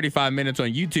spent 45 minutes on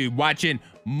YouTube watching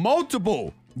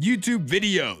multiple YouTube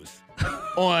videos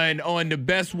on the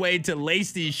best way to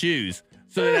lace these shoes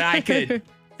so that I could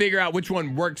figure out which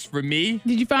one works for me.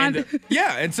 Did you find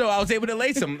Yeah, and so I was able to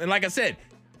lace them. And like I said,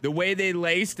 the way they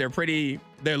lace, they're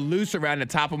loose around the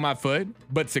top of my foot,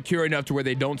 but secure enough to where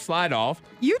they don't slide off.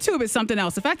 YouTube is something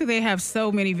else. The fact that they have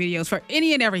so many videos for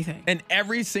any and everything. And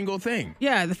every single thing.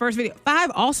 Yeah, the first video,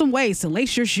 5 awesome ways to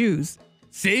lace your shoes.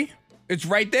 See? It's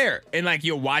right there. And like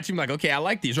you'll watch them like, okay, I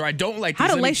like these or I don't like these. How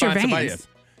to Let me lace your find somebody Vans? else.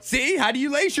 See, how do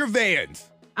you lace your Vans?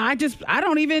 I just put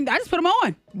them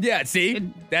on. Yeah,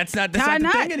 see, that's not tie the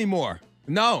knot. thing anymore.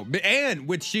 No, and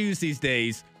with shoes these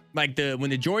days, like when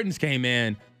the Jordans came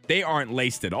in, they aren't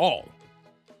laced at all.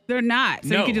 They're not. So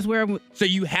No. you can just wear them. So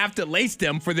you have to lace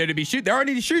them for there to be shoe. There aren't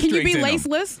any shoestrings. Can you be in them.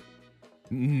 laceless?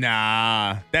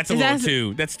 Nah, that's a Is little that-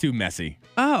 too. That's too messy.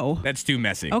 Oh. That's too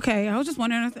messy. Okay. I was just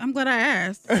wondering. I'm glad I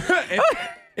asked.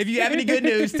 If you have any good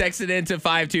news, text it in to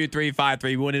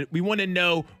 52353. We want to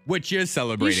know what you're You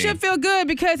celebrating. should feel good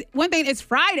because one thing, it's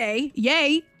Friday.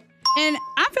 Yay. And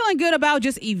I'm feeling good about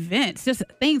just events, just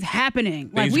things happening.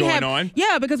 Things going on?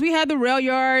 Yeah, because we had the Rail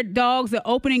Yard Dogs, the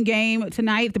opening game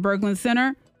tonight at the Berglund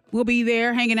Center. We'll be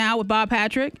there hanging out with Bob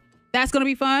Patrick. That's going to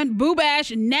be fun. Boo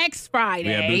Bash next Friday.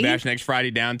 We have Boo Bash next Friday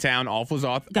downtown. Awful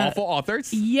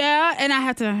Authors. Yeah, and I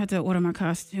have to order my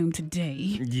costume today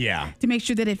Yeah. to make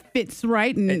sure that it fits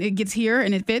right and it gets here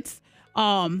and it fits.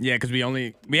 Yeah, because we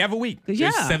have a week.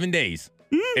 Yeah. There's 7 days.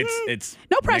 It's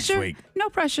No pressure. next week. No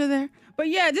pressure there. But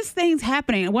yeah, just things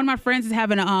happening. One of my friends is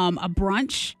having a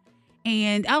brunch,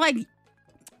 and I'm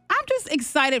just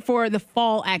excited for the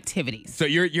fall activities. So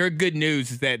your good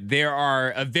news is that there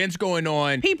are events going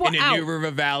on People in the out. New River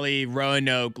Valley,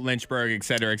 Roanoke, Lynchburg, et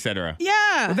cetera, et cetera.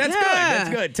 Yeah. Well, that's good. That's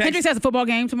good. Hendrix has a football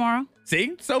game tomorrow.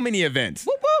 See? So many events.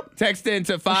 Whoop, whoop. Text in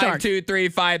to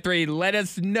 52353. Let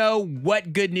us know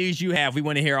what good news you have. We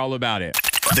want to hear all about it.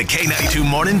 The K92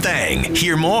 Morning Thing.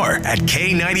 Hear more at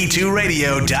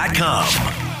K92Radio.com.